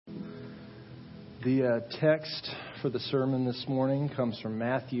The text for the sermon this morning comes from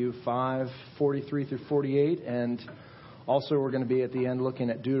Matthew 5:43 through 48, and also we're going to be at the end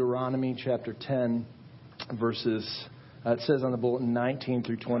looking at Deuteronomy chapter 10, verses, it says on the bulletin 19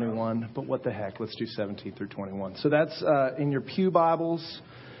 through 21, but what the heck, let's do 17 through 21. So that's in your pew Bibles,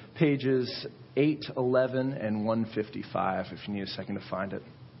 pages 811 and 155, if you need a second to find it.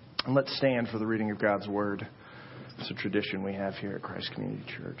 And let's stand for the reading of God's Word. It's a tradition we have here at Christ Community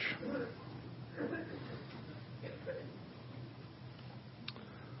Church.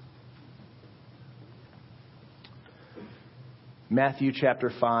 Matthew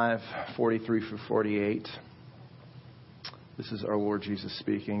chapter 5, 43 through 48. This is our Lord Jesus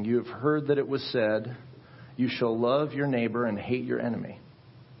speaking. You have heard that it was said, you shall love your neighbor and hate your enemy.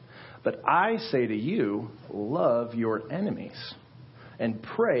 But I say to you, love your enemies and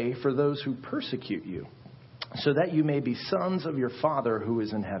pray for those who persecute you, so that you may be sons of your Father who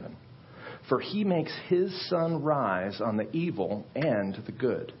is in heaven. For he makes his sun rise on the evil and the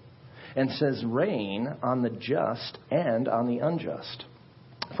good, and says rain on the just and on the unjust.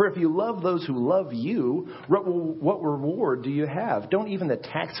 For if you love those who love you, what reward do you have? Don't even the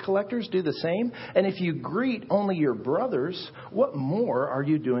tax collectors do the same? And if you greet only your brothers, what more are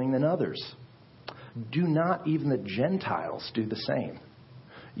you doing than others? Do not even the Gentiles do the same?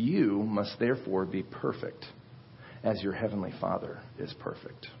 You must therefore be perfect, as your heavenly Father is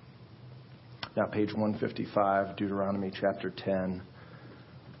perfect. Now, page 155, Deuteronomy chapter 10,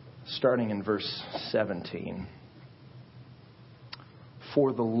 starting in verse 17.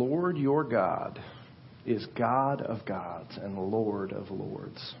 For the Lord your God is God of gods and Lord of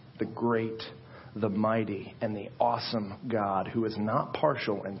lords, the great, the mighty, and the awesome God, who is not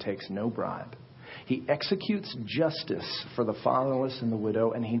partial and takes no bribe. He executes justice for the fatherless and the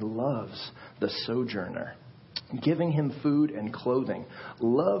widow, and he loves the sojourner, giving him food and clothing.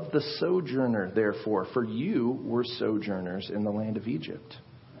 Love the sojourner, therefore, for you were sojourners in the land of Egypt.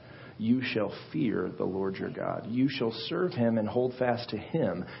 You shall fear the Lord your God. You shall serve him and hold fast to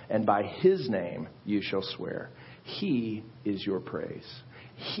him, and by his name you shall swear. He is your praise.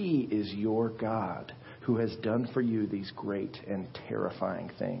 He is your God, who has done for you these great and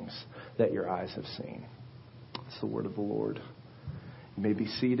terrifying things that your eyes have seen. It's the word of the Lord. You may be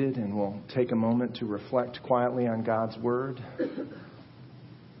seated, and we'll take a moment to reflect quietly on God's word.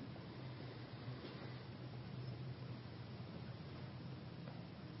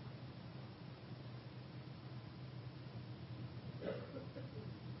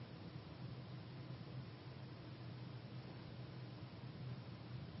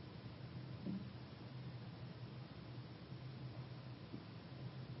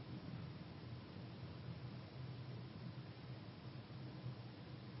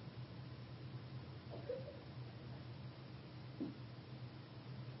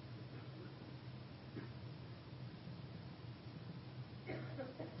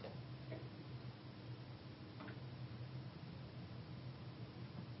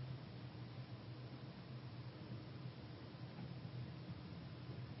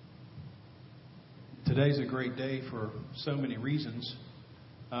 Today's a great day for so many reasons,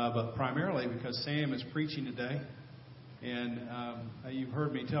 but primarily because Sam is preaching today. And you've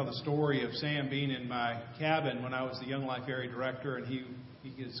heard me tell the story of Sam being in my cabin when I was the Young Life Area Director, and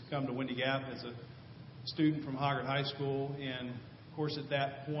he has come to Windy Gap as a student from Hoggart High School. And, of course, at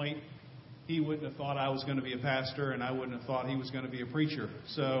that point, he wouldn't have thought I was going to be a pastor, and I wouldn't have thought he was going to be a preacher.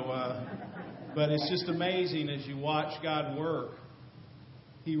 So, but it's just amazing as you watch God work.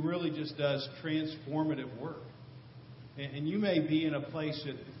 He really just does transformative work. And you may be in a place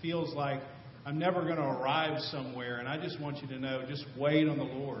that feels like I'm never going to arrive somewhere. And I just want you to know, just wait on the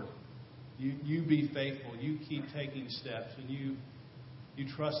Lord. You be faithful. You keep taking steps. And you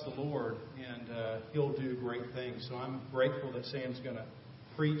trust the Lord. And He'll do great things. So I'm grateful that Sam's going to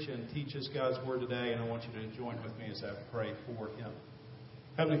preach and teach us God's Word today. And I want you to join with me as I pray for him.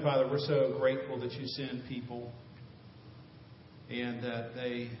 Heavenly Father, we're so grateful that you send people and that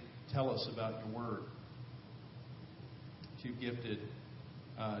they tell us about your word. You've gifted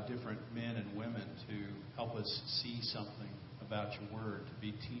different men and women to help us see something about your word, to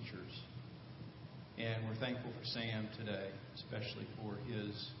be teachers. And we're thankful for Sam today, especially for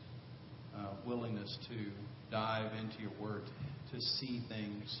his willingness to dive into your word, to see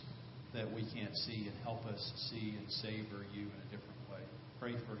things that we can't see and help us see and savor you in a different way.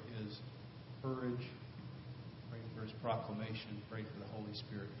 Pray for his courage. Pray for his proclamation. Pray for the Holy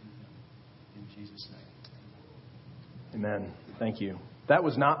Spirit in him. In Jesus' name. Amen. Thank you. That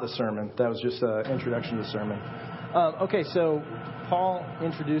was not the sermon. That was just an introduction to the sermon. Okay, so Paul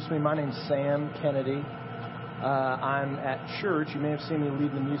introduced me. My name's Sam Kennedy. I'm at church. You may have seen me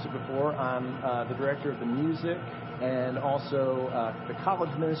lead the music before. I'm the director of the music and also the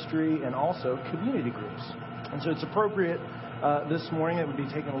college ministry and also community groups. And so it's appropriate this morning that we'd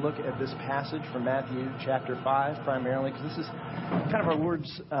be taking a look at this passage from Matthew chapter 5 primarily, because this is kind of our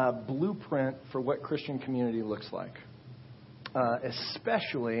Lord's blueprint for what Christian community looks like,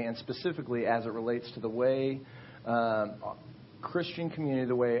 especially and specifically as it relates to the way Christian community,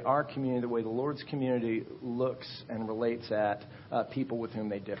 the way our community, the way the Lord's community looks and relates at people with whom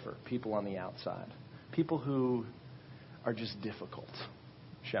they differ, people on the outside, people who are just difficult,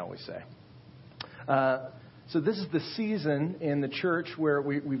 shall we say. So this is the season in the church where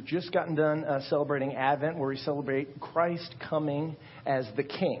we've just gotten done celebrating Advent, where we celebrate Christ coming as the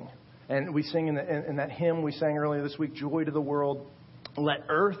King. And we sing in that hymn we sang earlier this week, Joy to the World, let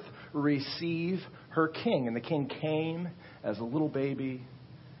earth receive her King. And the King came as a little baby,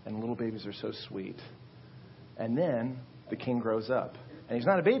 and little babies are so sweet. And then the King grows up. And he's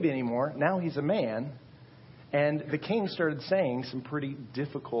not a baby anymore. Now he's a man. And the King started saying some pretty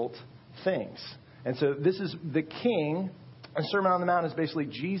difficult things. And so this is the King. A Sermon on the Mount is basically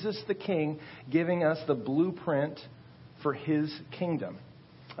Jesus the King giving us the blueprint for his kingdom.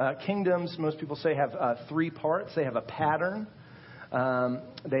 Kingdoms, most people say, have three parts. They have a pattern,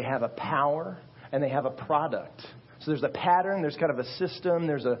 they have a power, and they have a product. So there's a pattern, there's kind of a system,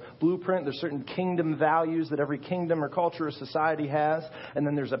 there's a blueprint, there's certain kingdom values that every kingdom or culture or society has, and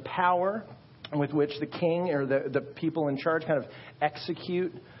then there's a power with which the king or the people in charge kind of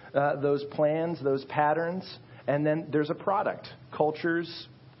execute those plans, those patterns, and then there's a product. Culture,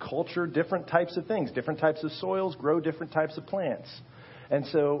 different types of things, different types of soils grow different types of plants. And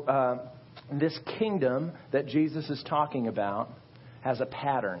so this kingdom that Jesus is talking about has a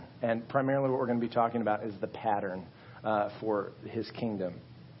pattern. And primarily what we're going to be talking about is the pattern for his kingdom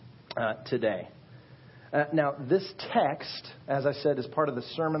today. Now, this text, as I said, is part of the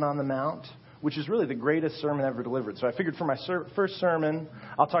Sermon on the Mount, which is really the greatest sermon ever delivered. So I figured for my first sermon,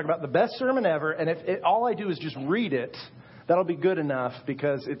 I'll talk about the best sermon ever. And if all I do is just read it, that'll be good enough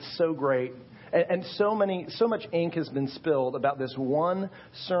because it's so great. And so much ink has been spilled about this one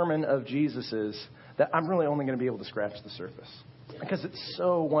sermon of Jesus's that I'm really only going to be able to scratch the surface. Because it's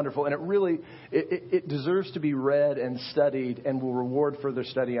so wonderful, and it deserves to be read and studied and will reward further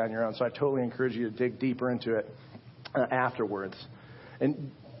study on your own. So I totally encourage you to dig deeper into it afterwards.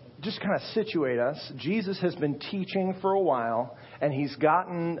 And just kind of situate us. Jesus has been teaching for a while, and he's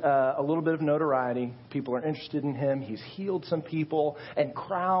gotten a little bit of notoriety. People are interested in him. He's healed some people, and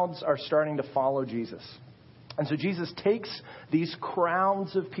crowds are starting to follow Jesus. And so Jesus takes these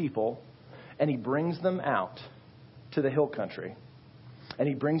crowds of people, and he brings them out to the hill country. And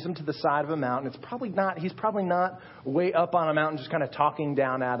he brings them to the side of a mountain. He's probably not way up on a mountain just kind of talking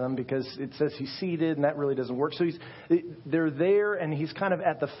down at them, because it says he's seated and that really doesn't work. So they're there and he's kind of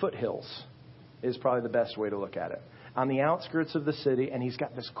at the foothills is probably the best way to look at it. On the outskirts of the city, and he's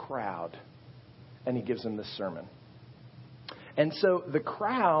got this crowd and he gives them this sermon. And so the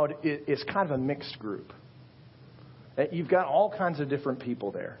crowd is kind of a mixed group. You've got all kinds of different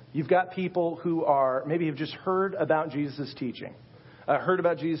people there. You've got people who are maybe have just heard about Jesus' teaching, heard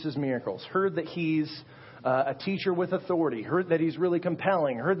about Jesus' miracles, heard that he's a teacher with authority, heard that he's really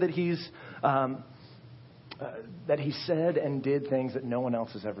compelling, heard that he said and did things that no one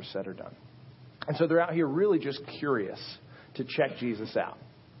else has ever said or done. And so they're out here really just curious to check Jesus out.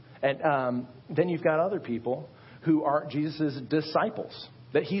 And then you've got other people who are Jesus' disciples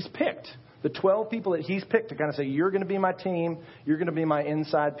that he's picked. The 12 people that he's picked to kind of say, you're going to be my team, you're going to be my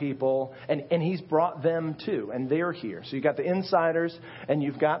inside people, and he's brought them too, and they're here. So you've got the insiders, and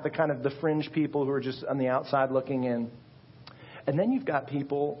you've got the kind of the fringe people who are just on the outside looking in. And then you've got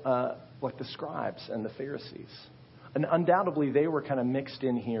people like the scribes and the Pharisees. And undoubtedly, they were kind of mixed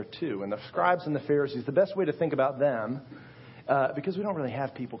in here too. And the scribes and the Pharisees, the best way to think about them, because we don't really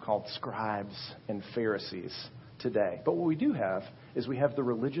have people called scribes and Pharisees today. But what we do have is we have the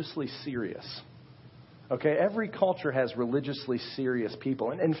religiously serious. Okay, every culture has religiously serious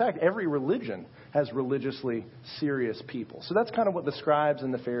people. And in fact, every religion has religiously serious people. So that's kind of what the scribes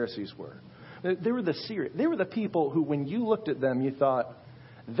and the Pharisees were. They were the people who, when you looked at them, you thought,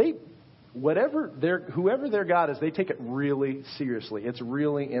 whoever their God is, they take it really seriously. It's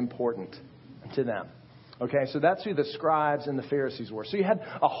really important to them. Okay, so that's who the scribes and the Pharisees were. So you had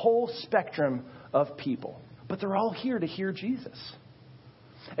a whole spectrum of people. But they're all here to hear Jesus.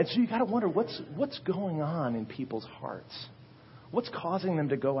 And so you got to wonder what's going on in people's hearts. What's causing them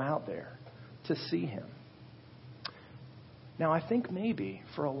to go out there to see him? Now, I think maybe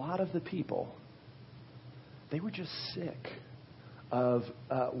for a lot of the people, they were just sick of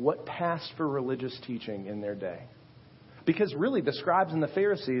what passed for religious teaching in their day. Because really, the scribes and the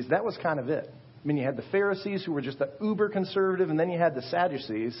Pharisees, that was kind of it. I mean, you had the Pharisees who were just the uber conservative, and then you had the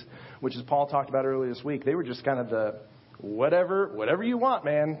Sadducees, which as Paul talked about earlier this week, they were just kind of the whatever you want,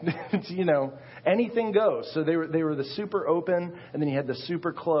 man. Anything goes. So they were the super open, and then you had the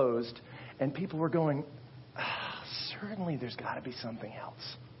super closed, and people were going, certainly there's got to be something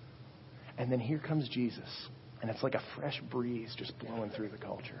else. And then here comes Jesus, and it's like a fresh breeze just blowing through the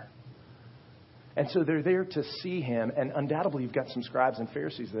culture. And so they're there to see him, and undoubtedly you've got some scribes and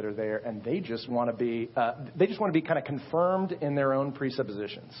Pharisees that are there, and they just want to be kind of confirmed in their own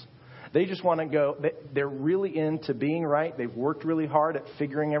presuppositions. They just want to go. They're really into being right. They've worked really hard at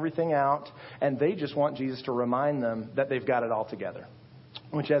figuring everything out, and they just want Jesus to remind them that they've got it all together,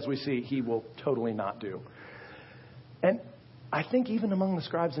 which, as we see, he will totally not do. And I think even among the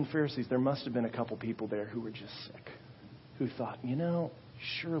scribes and Pharisees, there must have been a couple people there who were just sick, who thought,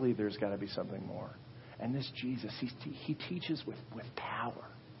 surely there's got to be something more. And this Jesus, he teaches with power.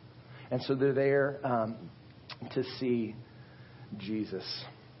 And so they're there to see Jesus.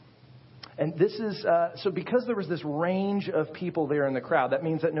 And this is, so because there was this range of people there in the crowd, that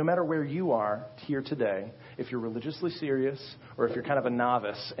means that no matter where you are here today, if you're religiously serious or if you're kind of a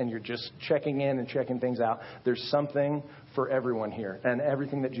novice and you're just checking in and checking things out, there's something for everyone here. And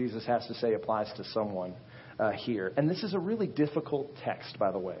everything that Jesus has to say applies to someone here. And this is a really difficult text,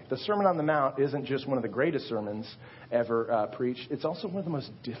 by the way. The Sermon on the Mount isn't just one of the greatest sermons ever preached. It's also one of the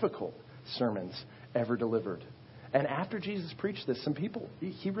most difficult sermons ever delivered. And after Jesus preached this, some people,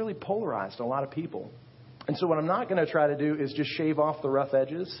 he really polarized a lot of people. And so what I'm not going to try to do is just shave off the rough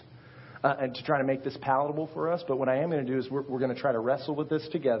edges and to try to make this palatable for us. But what I am going to do is we're going to try to wrestle with this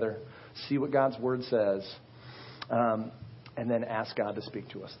together, see what God's Word says, and then ask God to speak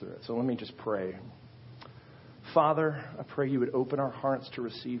to us through it. So let me just pray. Father, I pray you would open our hearts to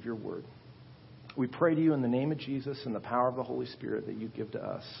receive your word. We pray to you in the name of Jesus and the power of the Holy Spirit that you give to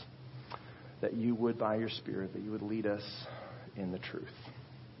us, that you would, by your Spirit, that you would lead us in the truth.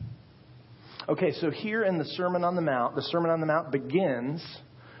 Okay, so here in the Sermon on the Mount begins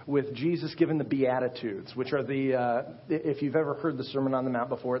with Jesus giving the Beatitudes, which are if you've ever heard the Sermon on the Mount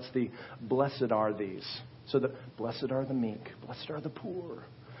before, it's the blessed are these. So the blessed are the meek, blessed are the poor.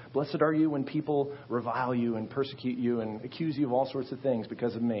 Blessed are you when people revile you and persecute you and accuse you of all sorts of things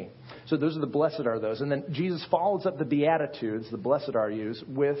because of me. So those are the blessed are those. And then Jesus follows up the Beatitudes, the blessed are yous,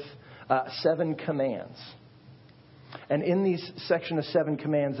 with 7 commands. And in these section of 7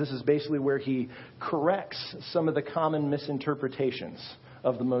 commands, this is basically where he corrects some of the common misinterpretations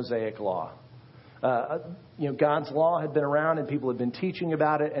of the Mosaic law. God's law had been around and people had been teaching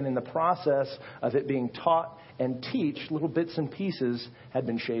about it. And in the process of it being taught and teach, little bits and pieces had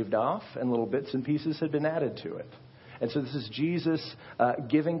been shaved off and little bits and pieces had been added to it. And so this is Jesus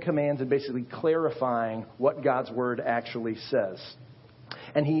giving commands and basically clarifying what God's word actually says.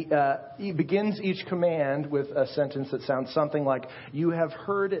 And he begins each command with a sentence that sounds something like, you have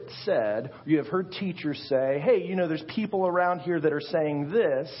heard it said, or you have heard teachers say, hey, there's people around here that are saying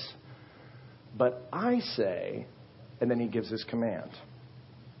this, but I say, and then he gives his command.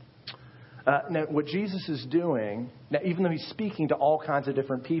 Now, what Jesus is doing, now, even though he's speaking to all kinds of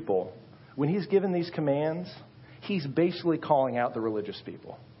different people, when he's given these commands, he's basically calling out the religious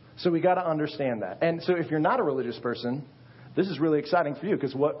people. So we got to understand that. And so if you're not a religious person, this is really exciting for you,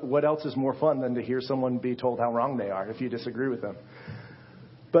 because what else is more fun than to hear someone be told how wrong they are if you disagree with them?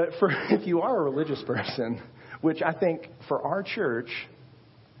 But if you are a religious person, which I think for our church,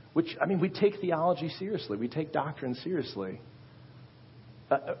 we take theology seriously. We take doctrine seriously.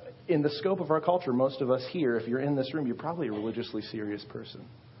 In the scope of our culture, most of us here, if you're in this room, you're probably a religiously serious person.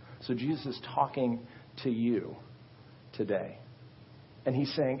 So Jesus is talking to you today. And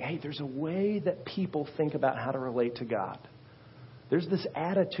he's saying, hey, there's a way that people think about how to relate to God. There's this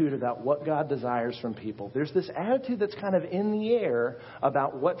attitude about what God desires from people. There's this attitude that's kind of in the air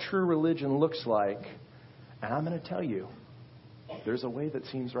about what true religion looks like. And I'm going to tell you, there's a way that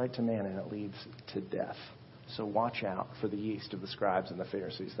seems right to man, and it leads to death. So watch out for the yeast of the scribes and the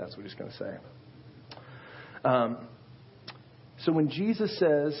Pharisees. That's what he's going to say. So when Jesus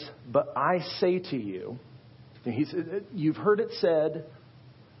says, but I say to you, you've heard it said,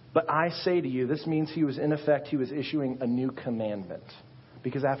 but I say to you, this means he was issuing a new commandment.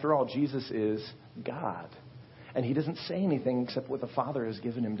 Because after all, Jesus is God. And he doesn't say anything except what the Father has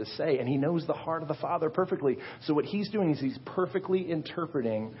given him to say. And he knows the heart of the Father perfectly. So what he's doing is he's perfectly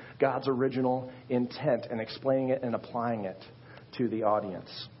interpreting God's original intent and explaining it and applying it to the audience.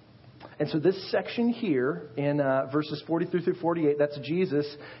 And so this section here in verses 43 through 48, that's Jesus,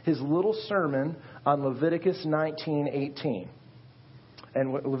 his little sermon on Leviticus 19:18.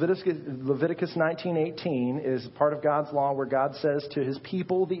 And Leviticus 19:18 is part of God's law where God says to his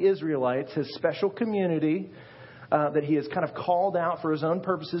people, the Israelites, his special community, that he has kind of called out for his own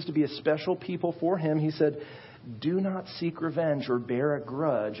purposes to be a special people for him. He said, do not seek revenge or bear a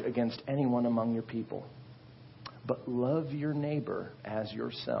grudge against anyone among your people, but love your neighbor as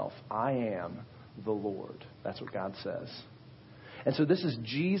yourself. I am the Lord. That's what God says. And so this is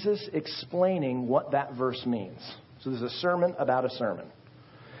Jesus explaining what that verse means. So there's a sermon about a sermon.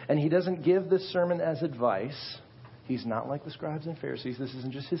 And he doesn't give this sermon as advice. He's not like the scribes and Pharisees. This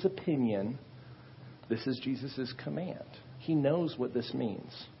isn't just his opinion. This is Jesus' command. He knows what this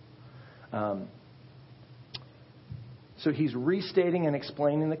means. So he's restating and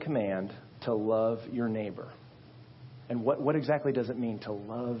explaining the command to love your neighbor. And what exactly does it mean to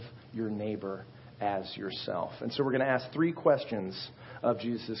love your neighbor as yourself? And so we're going to ask 3 questions of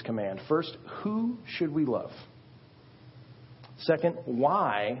Jesus' command. First, who should we love? Second,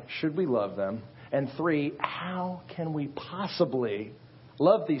 why should we love them? And 3, how can we possibly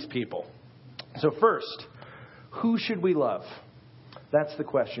love these people? So first, who should we love? That's the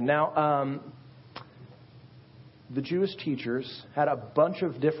question. Now, the Jewish teachers had a bunch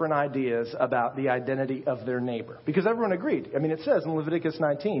of different ideas about the identity of their neighbor. Because everyone agreed. I mean, it says in Leviticus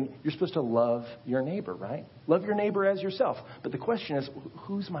 19, you're supposed to love your neighbor, right? Love your neighbor as yourself. But the question is,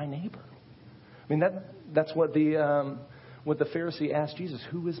 who's my neighbor? I mean, that's what the Pharisee asked Jesus,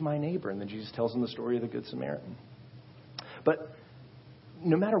 who is my neighbor? And then Jesus tells him the story of the Good Samaritan. But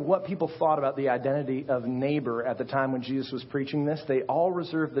no matter what people thought about the identity of neighbor at the time when Jesus was preaching this, they all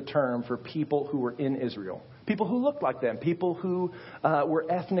reserved the term for people who were in Israel. People who looked like them. People who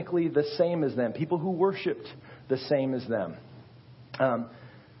were ethnically the same as them. People who worshipped the same as them.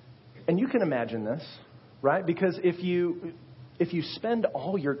 And you can imagine this, right? Because if you spend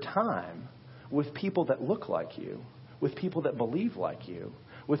all your time with people that look like you, with people that believe like you,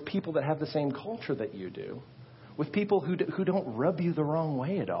 with people that have the same culture that you do, with people who don't rub you the wrong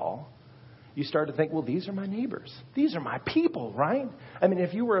way at all, you start to think, well, these are my neighbors. These are my people, right? I mean,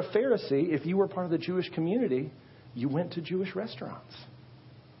 if you were a Pharisee, if you were part of the Jewish community, you went to Jewish restaurants.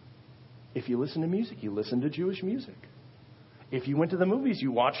 If you listened to music, you listened to Jewish music. If you went to the movies,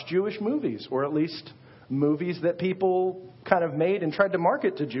 you watched Jewish movies, or at least movies that people kind of made and tried to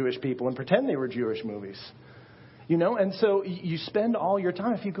market to Jewish people and pretend they were Jewish movies. You know, and so you spend all your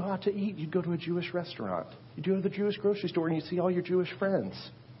time. If you go out to eat, you'd go to a Jewish restaurant. You go to the Jewish grocery store and you see all your Jewish friends.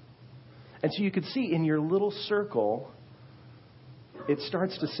 And so you could see in your little circle, it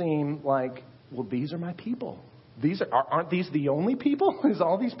starts to seem like, well, these are my people. Aren't these the only people? Is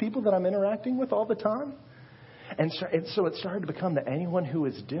all these people that I'm interacting with all the time? And so it started to become that anyone who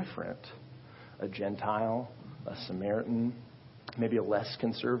is different, a Gentile, a Samaritan, maybe a less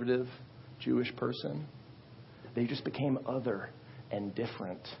conservative Jewish person, they just became other and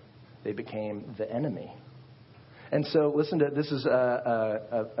different. They became the enemy. And so listen to this is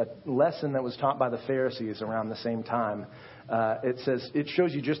a lesson that was taught by the Pharisees around the same time. It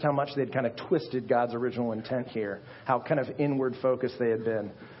shows you just how much they'd kind of twisted God's original intent here, how kind of inward focused they had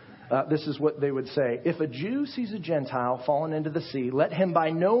been. This is what they would say. If a Jew sees a Gentile fallen into the sea, let him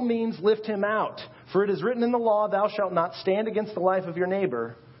by no means lift him out. For it is written in the law, thou shalt not stand against the life of your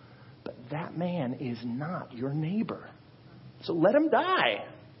neighbor. But that man is not your neighbor. So let him die.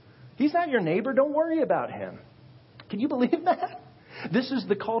 He's not your neighbor. Don't worry about him. Can you believe that? This is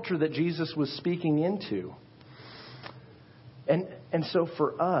the culture that Jesus was speaking into. And so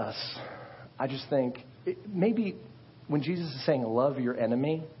for us, I just think maybe when Jesus is saying love your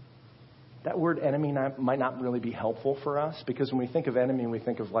enemy, that word enemy might not really be helpful for us, because when we think of enemy, we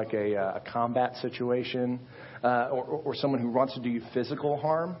think of like a combat situation or someone who wants to do you physical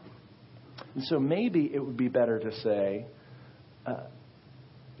harm. And so maybe it would be better to say,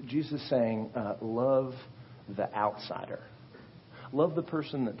 Jesus is saying, love the outsider. Love the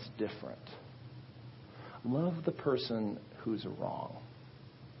person that's different. Love the person who's wrong.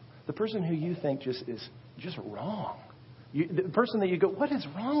 The person who you think is just wrong. The person that you go, what is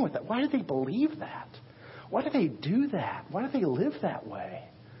wrong with that? Why do they believe that? Why do they do that? Why do they live that way?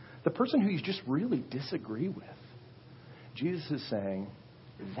 The person who you just really disagree with. Jesus is saying,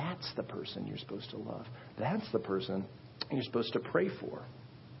 that's the person you're supposed to love. That's the person you're supposed to pray for.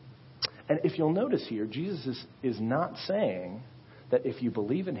 And if you'll notice here, Jesus is not saying that if you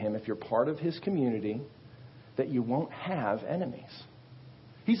believe in him, if you're part of his community, that you won't have enemies.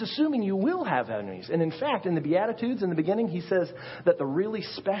 He's assuming you will have enemies. And in fact, in the Beatitudes, in the beginning, he says that the really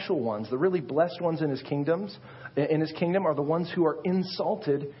special ones, the really blessed ones in his kingdom are the ones who are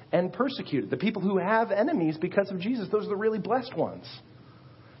insulted and persecuted. The people who have enemies because of Jesus, those are the really blessed ones.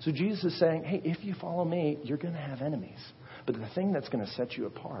 So Jesus is saying, hey, if you follow me, you're going to have enemies. But the thing that's going to set you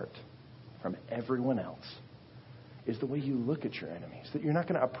apart from everyone else is the way you look at your enemies, that you're not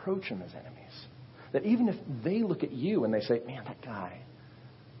going to approach them as enemies. That even if they look at you and they say, man, that guy,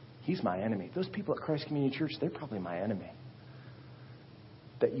 he's my enemy. Those people at Christ Community Church, they're probably my enemy.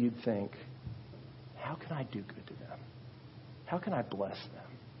 That you'd think, how can I do good to them? How can I bless them?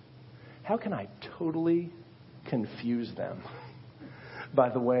 How can I totally confuse them by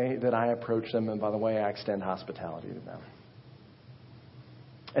the way that I approach them and by the way I extend hospitality to them?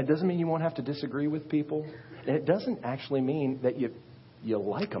 It doesn't mean you won't have to disagree with people. And it doesn't actually mean that you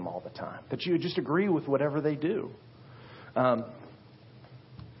like them all the time, that you just agree with whatever they do.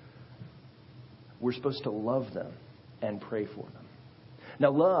 We're supposed to love them and pray for them. Now,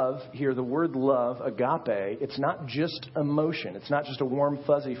 love, here, the word love, agape, it's not just emotion. It's not just a warm,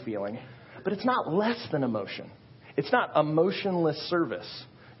 fuzzy feeling. But it's not less than emotion. It's not emotionless service.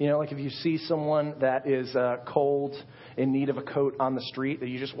 You know, like if you see someone that is cold, in need of a coat on the street, that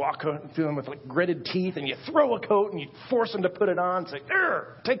you just walk to them with like gritted teeth and you throw a coat and you force them to put it on and say,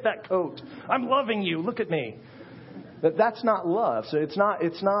 take that coat. I'm loving you. Look at me. That's not love. So it's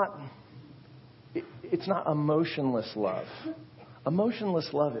not emotionless love. Emotionless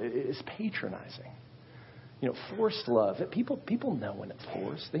love is patronizing. You know, forced love. People know when it's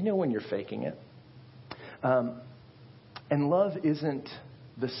forced. They know when you're faking it. And love isn't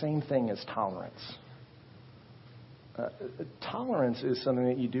the same thing as tolerance. Tolerance is something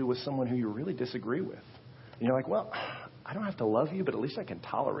that you do with someone who you really disagree with. And you're like, well, I don't have to love you, but at least I can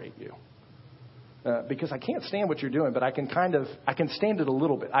tolerate you. Because I can't stand what you're doing, but I can stand it a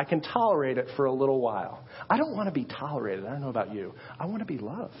little bit. I can tolerate it for a little while. I don't want to be tolerated. I don't know about you. I want to be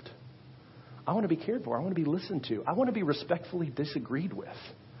loved. I want to be cared for. I want to be listened to. I want to be respectfully disagreed with.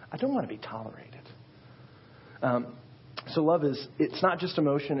 I don't want to be tolerated. So love it's not just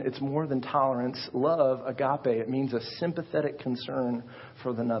emotion. It's more than tolerance. Love, agape, it means a sympathetic concern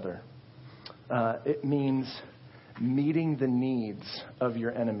for another. It means meeting the needs of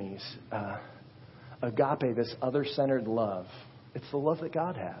your enemies. Agape, this other-centered love, it's the love that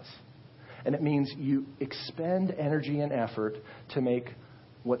God has. And it means you expend energy and effort to make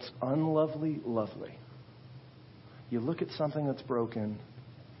what's unlovely lovely. You look at something that's broken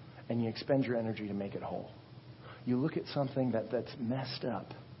and you expend your energy to make it whole. You look at something that's messed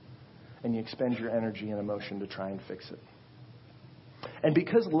up and you expend your energy and emotion to try and fix it. And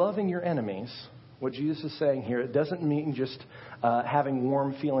because loving your enemies, what Jesus is saying here, it doesn't mean just having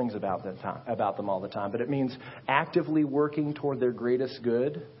warm feelings about them all the time, but it means actively working toward their greatest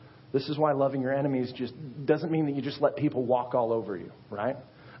good. This is why loving your enemies just doesn't mean that you just let people walk all over you, right?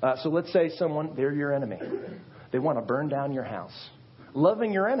 So let's say they're your enemy. They want to burn down your house.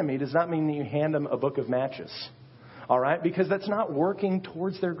 Loving your enemy does not mean that you hand them a book of matches, all right? Because that's not working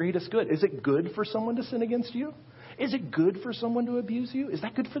towards their greatest good. Is it good for someone to sin against you? Is it good for someone to abuse you? Is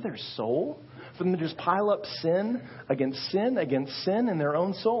that good for their soul? For them to just pile up sin against sin in their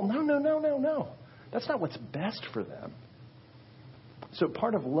own soul? No. That's not what's best for them. So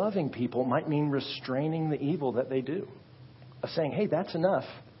part of loving people might mean restraining the evil that they do. Of saying, hey, that's enough.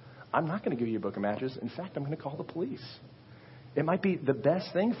 I'm not going to give you a book of matches. In fact, I'm going to call the police. It might be the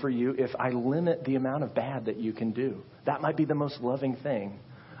best thing for you if I limit the amount of bad that you can do. That might be the most loving thing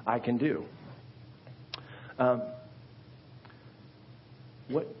I can do.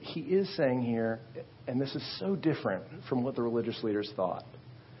 What he is saying here, and this is so different from what the religious leaders thought,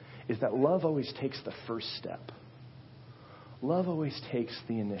 is that love always takes the first step. Love always takes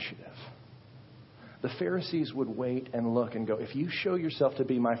the initiative. The Pharisees would wait and look and go, if you show yourself to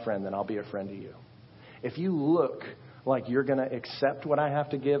be my friend, then I'll be a friend to you. If you look like you're going to accept what I have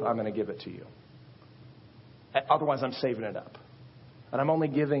to give, I'm going to give it to you. Otherwise, I'm saving it up. And I'm only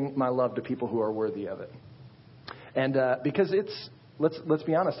giving my love to people who are worthy of it. And because let's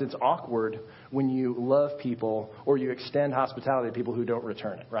be honest, it's awkward when you love people or you extend hospitality to people who don't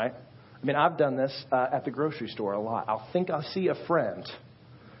return it, right? I mean, I've done this at the grocery store a lot. I'll see a friend,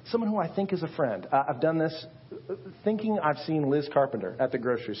 someone who I think is a friend. I've done this thinking I've seen Liz Carpenter at the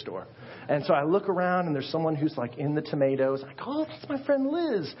grocery store. And so I look around and there's someone who's like in the tomatoes. I go, oh, that's my friend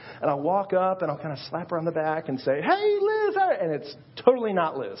Liz. And I'll walk up and I'll kind of slap her on the back and say, hey, Liz. And it's totally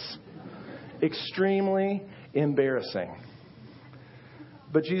not Liz. Extremely embarrassing.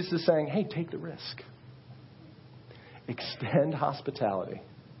 But Jesus is saying, hey, take the risk. Extend hospitality.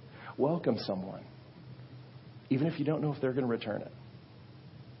 Welcome someone, even if you don't know if they're going to return it.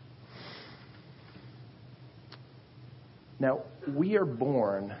 Now, we are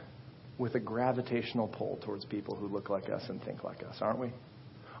born with a gravitational pull towards people who look like us and think like us, aren't we?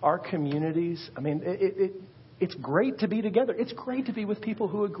 Our communities, I mean, it's great to be together. It's great to be with people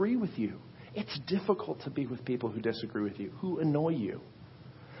who agree with you. It's difficult to be with people who disagree with you, who annoy you.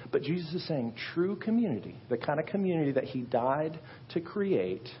 But Jesus is saying true community, the kind of community that he died to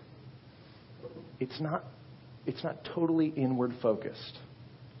create, it's not totally inward focused.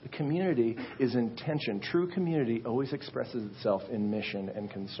 The community is in tension. True community always expresses itself in mission and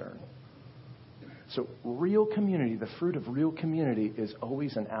concern. So real community, the fruit of real community is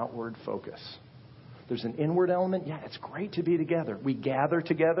always an outward focus. There's an inward element. Yeah, it's great to be together. We gather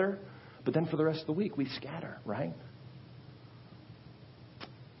together, but then for the rest of the week, we scatter, right?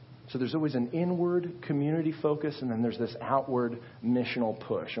 So there's always an inward community focus, and then there's this outward missional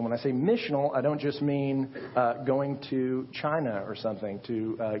push. And when I say missional, I don't just mean going to China or something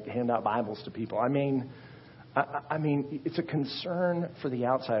to hand out Bibles to people. I mean, it's a concern for the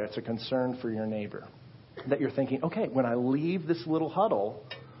outsider. It's a concern for your neighbor. That you're thinking, okay, when I leave this little huddle,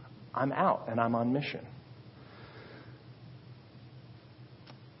 I'm out and I'm on mission.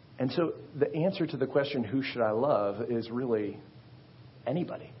 And so the answer to the question, who should I love, is really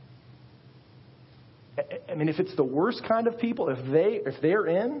anybody. I mean, if it's the worst kind of people, if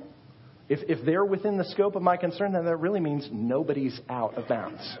they're within the scope of my concern, then that really means nobody's out of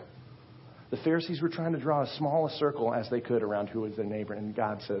bounds. The Pharisees were trying to draw as small a circle as they could around who was their neighbor. And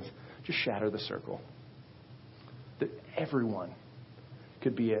God says, just shatter the circle. That everyone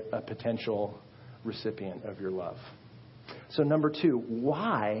could be a potential recipient of your love. So number 2,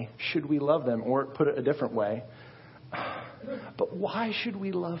 why should we love them? Or put it a different way, but why should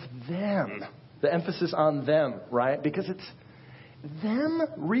we love them? The emphasis on them, right? Because it's them,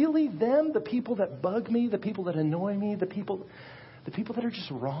 really them, the people that bug me, the people that annoy me, the people that are just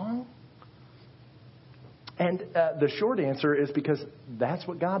wrong. And the short answer is because that's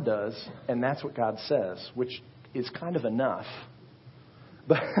what God does, and that's what God says, which is kind of enough.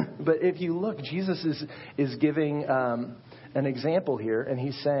 But if you look, Jesus is giving an example here, and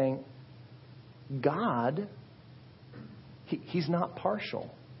he's saying, God, he's not partial.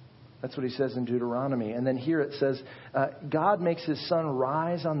 That's what he says in Deuteronomy. And then here it says, God makes his sun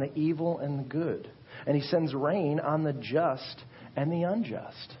rise on the evil and the good. And he sends rain on the just and the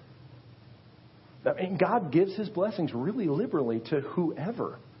unjust. I mean, God gives his blessings really liberally to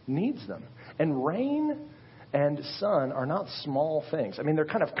whoever needs them. And rain and sun are not small things. I mean, they're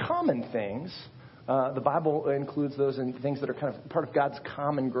kind of common things. The Bible includes those in things that are kind of part of God's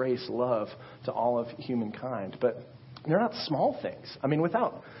common grace love to all of humankind. But they're not small things. I mean,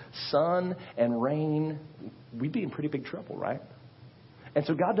 without sun and rain, we'd be in pretty big trouble, right? And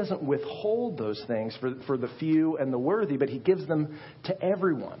so God doesn't withhold those things for the few and the worthy, but he gives them to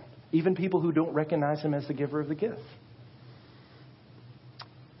everyone, even people who don't recognize him as the giver of the gift.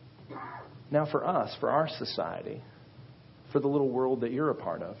 Now for us, for our society, for the little world that you're a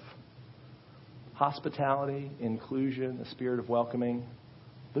part of, hospitality, inclusion, the spirit of welcoming,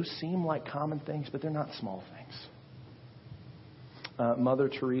 those seem like common things, but they're not small things. Mother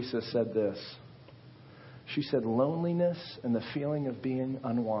Teresa said this. She said, loneliness and the feeling of being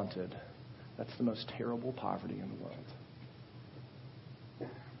unwanted, that's the most terrible poverty in the world.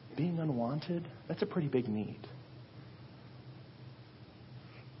 Being unwanted, that's a pretty big need.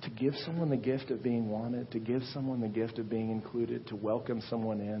 To give someone the gift of being wanted, to give someone the gift of being included, to welcome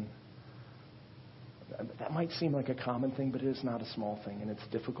someone in, that might seem like a common thing, but it is not a small thing, and it's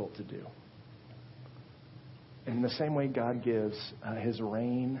difficult to do. And in the same way God gives his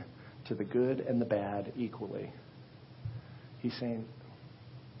rain to the good and the bad equally, he's saying,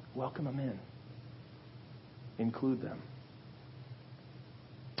 welcome them in. Include them.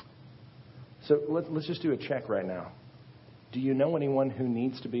 So let's just do a check right now. Do you know anyone who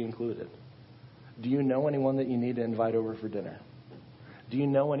needs to be included? Do you know anyone that you need to invite over for dinner? Do you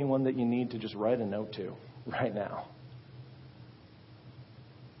know anyone that you need to just write a note to right now?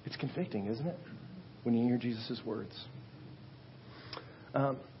 It's convicting, isn't it? When you hear Jesus' words.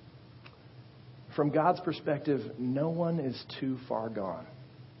 From God's perspective, no one is too far gone.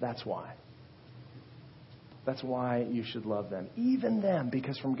 That's why. That's why you should love them. Even them,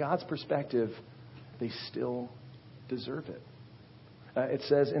 because from God's perspective, they still deserve it. It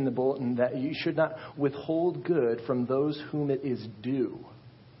says in the bulletin that you should not withhold good from those whom it is due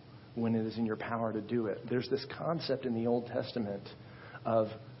when it is in your power to do it. There's this concept in the Old Testament of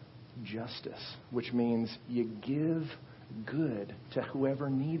justice, which means you give good to whoever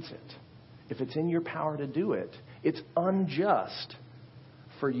needs it. If it's in your power to do it, it's unjust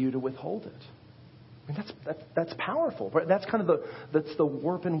for you to withhold it. I mean, that's powerful. That's kind of the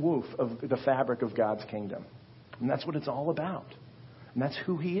warp and woof of the fabric of God's kingdom. And that's what it's all about. And that's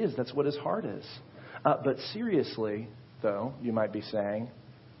who he is. That's what his heart is. But seriously, though, you might be saying,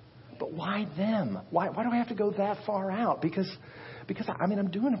 but why them? Why do I have to go that far out? Because Because,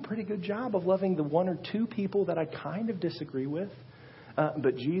 I'm doing a pretty good job of loving the one or two people that I kind of disagree with.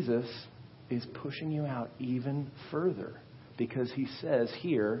 But Jesus is pushing you out even further because he says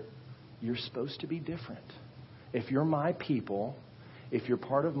here, you're supposed to be different. If you're my people, if you're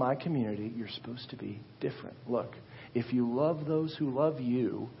part of my community, you're supposed to be different. Look, if you love those who love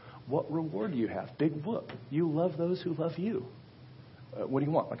you, what reward do you have? Big whoop. You love those who love you. What do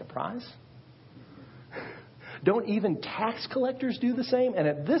you want, like a prize? Don't even tax collectors do the same? And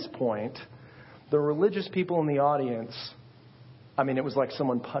at this point, the religious people in the audience, it was like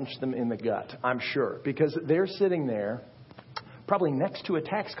someone punched them in the gut, I'm sure. Because they're sitting there, probably next to a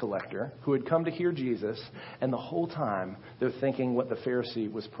tax collector who had come to hear Jesus. And the whole time, they're thinking what the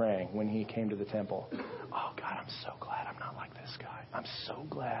Pharisee was praying when he came to the temple. Oh, God, I'm so glad I'm not like this guy. I'm so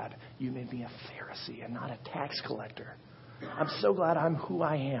glad you made me a Pharisee and not a tax collector. I'm so glad I'm who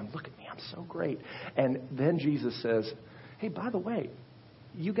I am. Look at me. I'm so great. And then Jesus says, hey, by the way,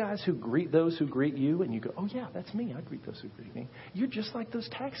 you guys who greet those who greet you, and you go, oh, yeah, that's me. I greet those who greet me. You're just like those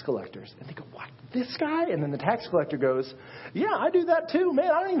tax collectors. And they go, what, this guy? And then the tax collector goes, yeah, I do that too.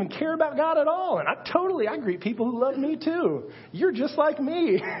 Man, I don't even care about God at all. And I greet people who love me too. You're just like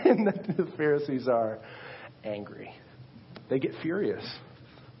me. And the Pharisees are angry. They get furious.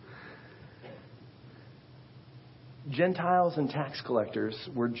 Gentiles and tax collectors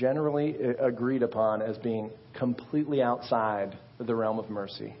were generally agreed upon as being completely outside the realm of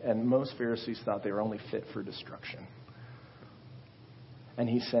mercy. And most Pharisees thought they were only fit for destruction. And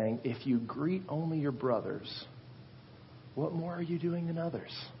he's saying, if you greet only your brothers, what more are you doing than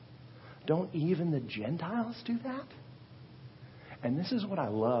others? Don't even the Gentiles do that? And this is what I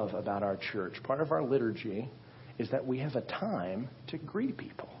love about our church. Part of our liturgy is that we have a time to greet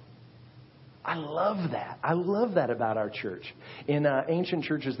people. I love that. I love that about our church. In ancient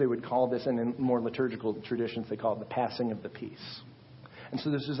churches, they would call this, and in more liturgical traditions, they call it the passing of the peace. And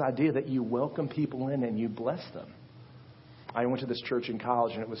so there's this idea that you welcome people in and you bless them. I went to this church in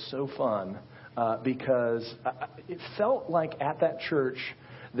college, and it was so fun because it felt like at that church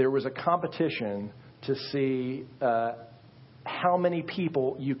there was a competition to see how many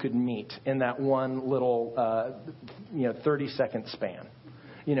people you could meet in that one little 30-second span.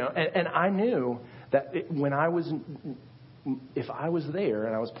 And I knew that if I was there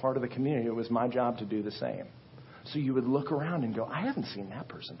and I was part of the community, it was my job to do the same. So you would look around and go, I haven't seen that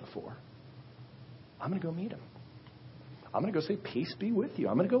person before. I'm going to go meet him. I'm going to go say, peace be with you.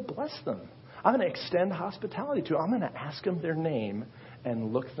 I'm going to go bless them. I'm going to extend hospitality to them. I'm going to ask them their name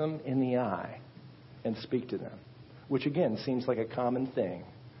and look them in the eye and speak to them, which again seems like a common thing,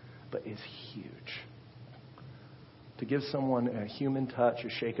 but is huge. To give someone a human touch, a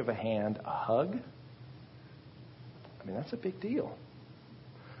shake of a hand, a hug, that's a big deal.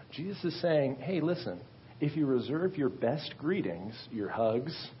 Jesus is saying, hey, listen, if you reserve your best greetings, your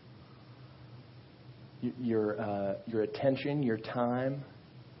hugs, your attention, your time,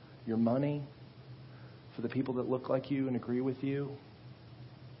 your money, for the people that look like you and agree with you,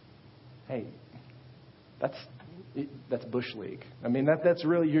 hey, that's Bush League. That's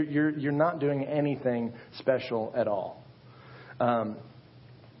really, you're not doing anything special at all.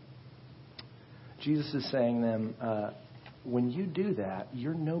 Jesus is saying to them, when you do that,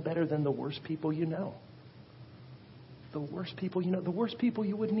 you're no better than the worst people you know. The worst people you know, the worst people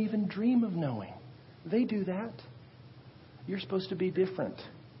you wouldn't even dream of knowing. They do that. You're supposed to be different.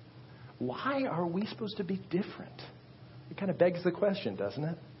 Why are we supposed to be different? It kind of begs the question, doesn't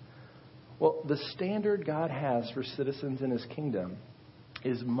it? Well, the standard God has for citizens in his kingdom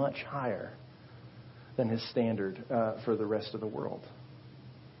is much higher than his standard for the rest of the world.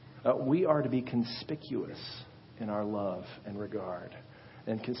 We are to be conspicuous in our love and regard.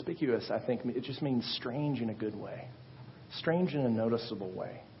 And conspicuous, I think, it just means strange in a good way. Strange in a noticeable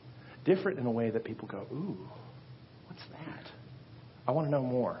way. Different in a way that people go, ooh, what's that? I want to know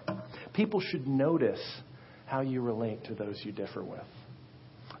more. People should notice how you relate to those you differ with.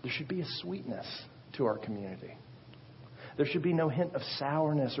 There should be a sweetness to our community. There should be no hint of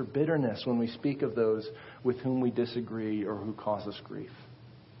sourness or bitterness when we speak of those with whom we disagree or who cause us grief.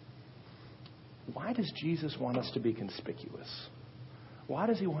 Why does Jesus want us to be conspicuous? Why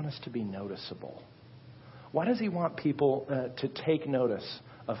does he want us to be noticeable? Why does he want people to take notice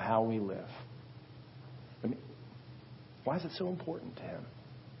of how we live? Why is it so important to him?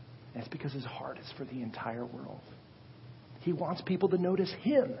 And it's because his heart is for the entire world. He wants people to notice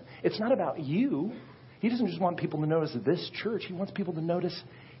him. It's not about you. He doesn't just want people to notice this church. He wants people to notice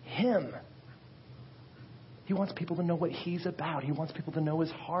him. He wants people to know what he's about. He wants people to know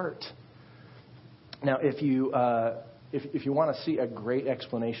his heart. Now, if you want to see a great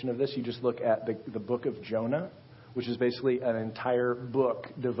explanation of this, you just look at the book of Jonah, which is basically an entire book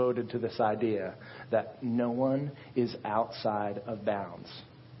devoted to this idea that no one is outside of bounds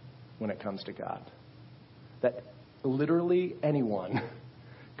when it comes to God. That literally anyone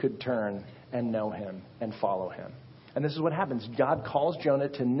could turn and know him and follow him. And this is what happens. God calls Jonah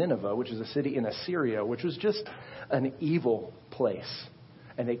to Nineveh, which is a city in Assyria, which was just an evil place.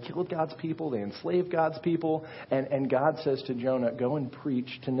 And they killed God's people. They enslaved God's people. And God says to Jonah, go and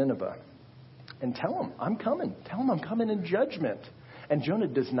preach to Nineveh. And tell them, I'm coming. Tell them I'm coming in judgment. And Jonah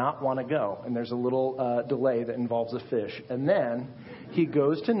does not want to go. And there's a little delay that involves a fish. And then he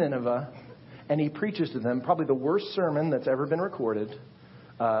goes to Nineveh and he preaches to them, probably the worst sermon that's ever been recorded.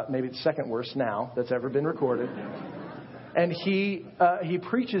 Maybe the second worst now that's ever been recorded. And he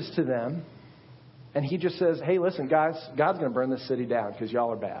preaches to them. And he just says, hey, listen, guys, God's going to burn this city down because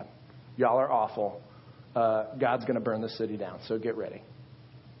y'all are bad. Y'all are awful. God's going to burn this city down. So get ready.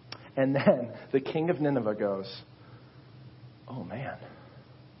 And then the king of Nineveh goes, oh, man,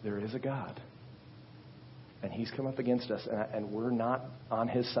 there is a God. And he's come up against us, and we're not on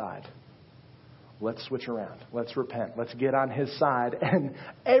his side. Let's switch around. Let's repent. Let's get on his side. And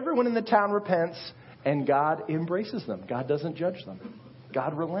everyone in the town repents, and God embraces them. God doesn't judge them.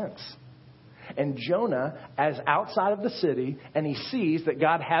 God relents. And Jonah, as outside of the city, and he sees that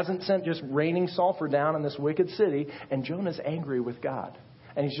God hasn't sent just raining sulfur down on this wicked city, and Jonah's angry with God.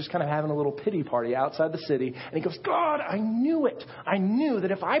 And he's just kind of having a little pity party outside the city. And he goes, God, I knew it. I knew that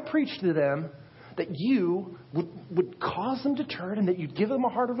if I preached to them, that you would cause them to turn and that you'd give them a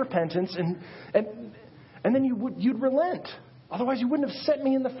heart of repentance and then you'd relent. Otherwise, you wouldn't have sent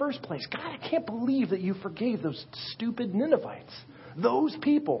me in the first place. God, I can't believe that you forgave those stupid Ninevites. Those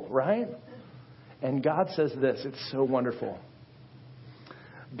people, right? And God says this. It's so wonderful.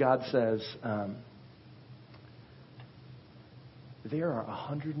 God says, there are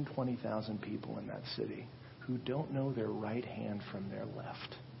 120,000 people in that city who don't know their right hand from their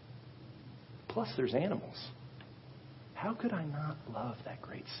left. Plus, there's animals. How could I not love that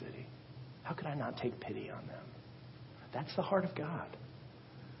great city? How could I not take pity on them? That's the heart of God.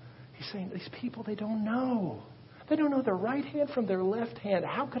 He's saying, these people, they don't know. They don't know their right hand from their left hand.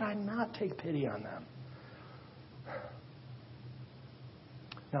 How could I not take pity on them?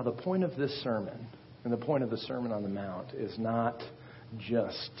 Now, the point of this sermon, and the point of the Sermon on the Mount, is not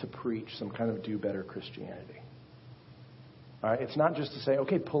just to preach some kind of do-better Christianity. All right? It's not just to say,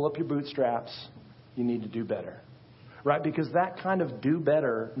 okay, pull up your bootstraps. You need to do better. Right? Because that kind of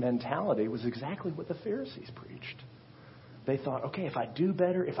do-better mentality was exactly what the Pharisees preached. They thought, okay, if I do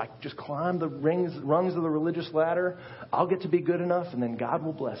better, if I just climb the rungs of the religious ladder, I'll get to be good enough, and then God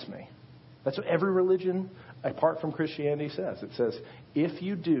will bless me. That's what every religion, apart from Christianity, says. It says, if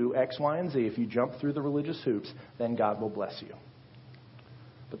you do X, Y, and Z, if you jump through the religious hoops, then God will bless you.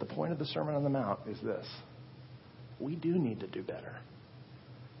 But the point of the Sermon on the Mount is this. We do need to do better.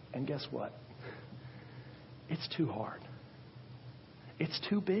 And guess what? It's too hard. It's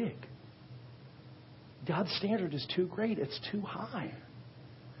too big. God's standard is too great. It's too high.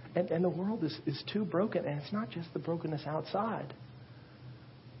 And the world is too broken. And it's not just the brokenness outside.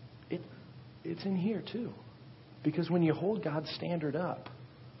 It's in here too. Because when you hold God's standard up,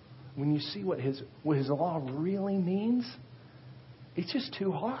 when you see what his law really means, it's just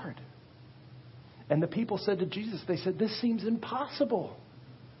too hard. And the people said to Jesus, they said, this seems impossible.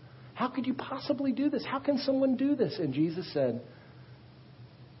 How could you possibly do this? How can someone do this? And Jesus said,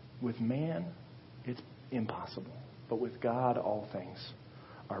 with man, it's impossible. But with God, all things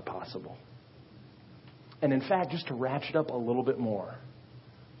are possible. And in fact, just to ratchet up a little bit more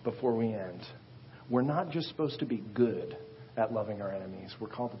before we end, we're not just supposed to be good at loving our enemies. We're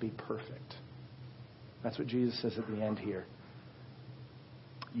called to be perfect. That's what Jesus says at the end here.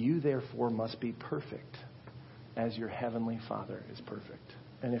 You, therefore, must be perfect as your heavenly Father is perfect.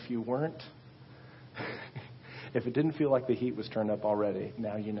 And if you weren't, if it didn't feel like the heat was turned up already,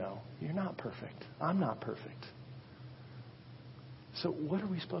 now you know. You're not perfect. I'm not perfect. So what are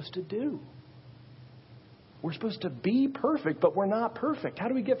we supposed to do? We're supposed to be perfect, but we're not perfect. How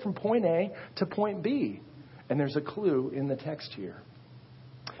do we get from point A to point B? And there's a clue in the text here.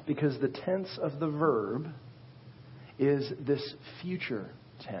 Because the tense of the verb is this future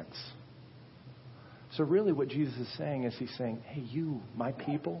tense. So really what Jesus is saying is he's saying, hey, you, my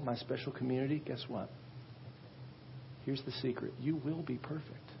people, my special community, guess what? Here's the secret. You will be perfect.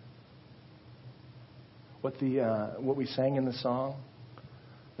 What we sang in the song,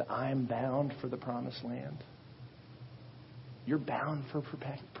 that I am bound for the promised land. You're bound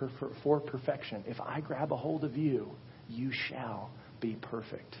for perfection. If I grab a hold of you, you shall be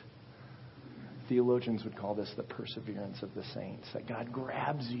perfect. Theologians would call this the perseverance of the saints, that God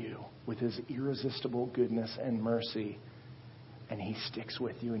grabs you with his irresistible goodness and mercy, and he sticks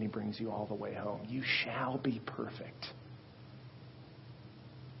with you and he brings you all the way home. You shall be perfect.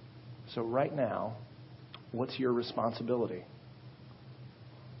 So right now, what's your responsibility?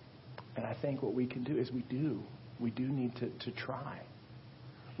 And I think what we can do is we do need to try.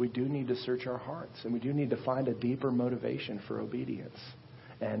 We do need to search our hearts, and we do need to find a deeper motivation for obedience.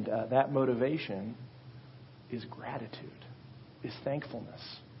 And that motivation is gratitude, is thankfulness.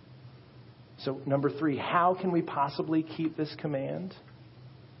 So number 3, how can we possibly keep this command?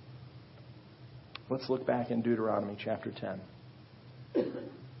 Let's look back in Deuteronomy chapter 10.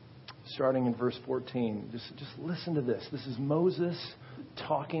 Starting in verse 14. Just listen to this. This is Moses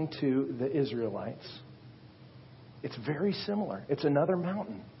talking to the Israelites. It's very similar. It's another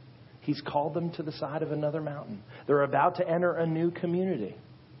mountain. He's called them to the side of another mountain. They're about to enter a new community.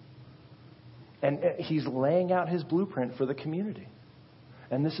 And he's laying out his blueprint for the community.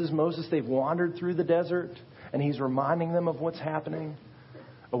 And this is Moses. They've wandered through the desert, and he's reminding them of what's happening,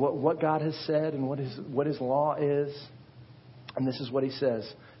 of what God has said and what his law is. And this is what he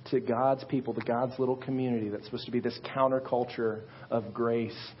says to God's people, to God's little community that's supposed to be this counterculture of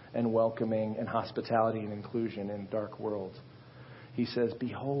grace and welcoming and hospitality and inclusion in a dark world. He says,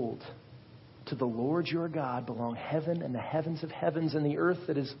 "Behold, to the Lord your God belong heaven and the heavens of heavens and the earth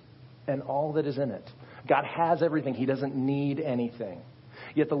that is and all that is in it." God has everything. He doesn't need anything.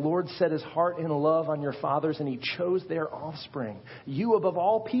 Yet the Lord set his heart in love on your fathers, and he chose their offspring, you above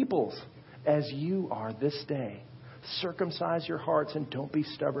all peoples, as you are this day. Circumcise your hearts and don't be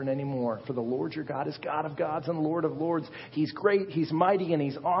stubborn anymore. For the Lord your God is God of gods and Lord of lords. He's great, he's mighty, and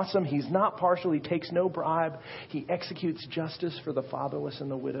he's awesome. He's not partial. He takes no bribe. He executes justice for the fatherless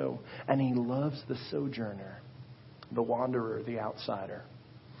and the widow. And he loves the sojourner, the wanderer, the outsider,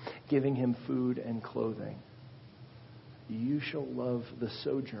 giving him food and clothing. You shall love the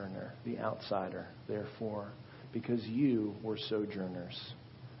sojourner, the outsider, therefore, because you were sojourners.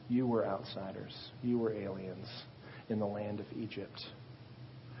 You were outsiders. You were aliens in the land of Egypt.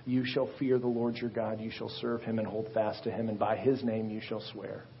 You shall fear the Lord your God. You shall serve him and hold fast to him, and by his name you shall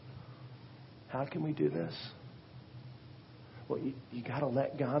swear. How can we do this? Well, you got to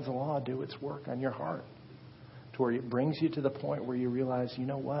let God's law do its work on your heart, to where it brings you to the point where you realize, you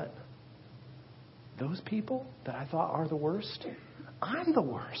know what? Those people that I thought are the worst, I'm the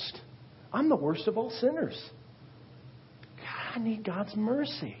worst. I'm the worst of all sinners. God, I need God's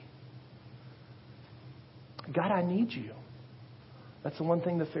mercy. God, I need you. That's the one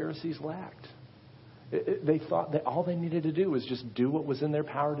thing the Pharisees lacked. They thought that all they needed to do was just do what was in their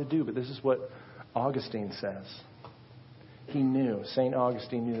power to do. But this is what Augustine says. He knew, St.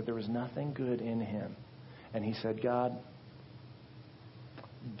 Augustine knew that there was nothing good in him. And he said, God,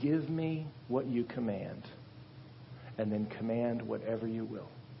 give me what you command, and then command whatever you will.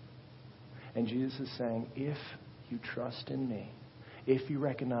 And Jesus is saying, if you trust in me, if you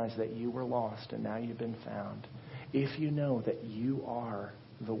recognize that you were lost and now you've been found, if you know that you are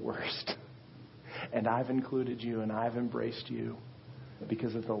the worst, and I've included you and I've embraced you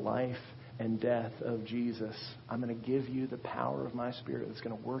because of the life and death of Jesus, I'm going to give you the power of my Spirit that's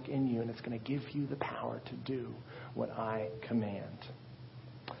going to work in you, and it's going to give you the power to do what I command.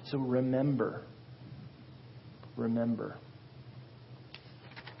 So remember.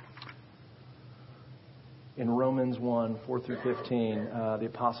 In Romans 1, 4 through 15, the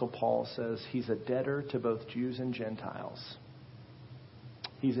Apostle Paul says he's a debtor to both Jews and Gentiles.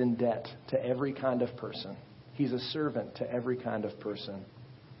 He's in debt to every kind of person. He's a servant to every kind of person.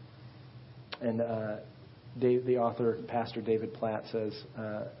 And the author, Pastor David Platt, says,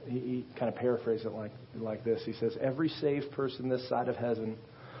 he kind of paraphrases it like this. He says, every saved person this side of heaven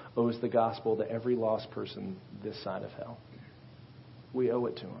owes the gospel to every lost person this side of hell. We owe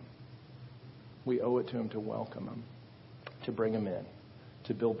it to him. We owe it to him to welcome him, to bring him in,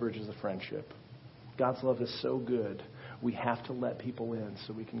 to build bridges of friendship. God's love is so good, we have to let people in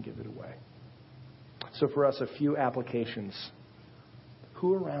so we can give it away. So for us, a few applications.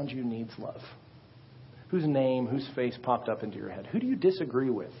 Who around you needs love? Whose name, whose face popped up into your head? Who do you disagree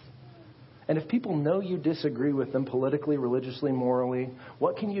with? And if people know you disagree with them politically, religiously, morally,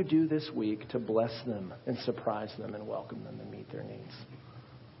 what can you do this week to bless them and surprise them and welcome them and meet their needs?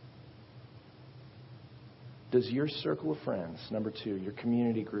 Does your circle of friends, number 2, your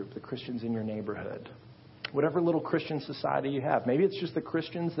community group, the Christians in your neighborhood, whatever little Christian society you have, maybe it's just the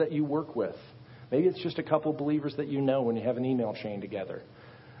Christians that you work with. Maybe it's just a couple believers that you know when you have an email chain together.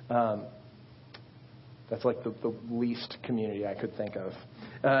 That's like the least community I could think of.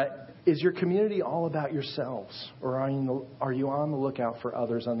 Is your community all about yourselves, or are you on the lookout for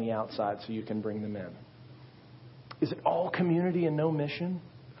others on the outside so you can bring them in? Is it all community and no mission,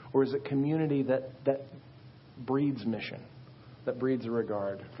 or is it community that breeds mission, that breeds a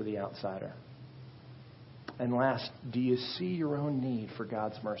regard for the outsider? And last, do you see your own need for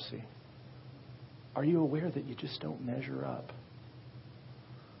God's mercy? Are you aware that you just don't measure up?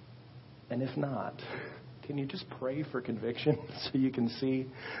 And if not, can you just pray for conviction so you can see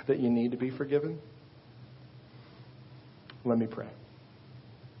that you need to be forgiven? Let me pray.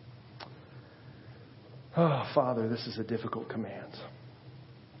 Oh, Father, this is a difficult command.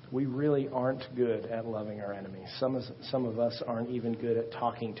 We really aren't good at loving our enemies. Some of us aren't even good at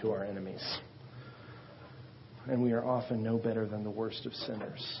talking to our enemies. And we are often no better than the worst of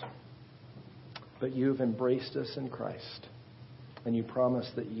sinners. But you have embraced us in Christ. And you promise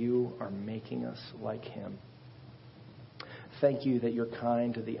that you are making us like him. Thank you that you're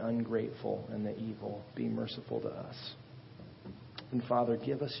kind to the ungrateful and the evil. Be merciful to us. And Father,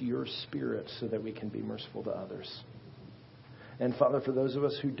 give us your Spirit so that we can be merciful to others. And Father, for those of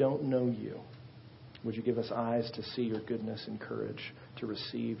us who don't know you, would you give us eyes to see your goodness and courage to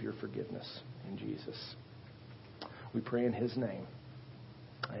receive your forgiveness in Jesus? We pray in his name.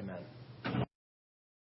 Amen.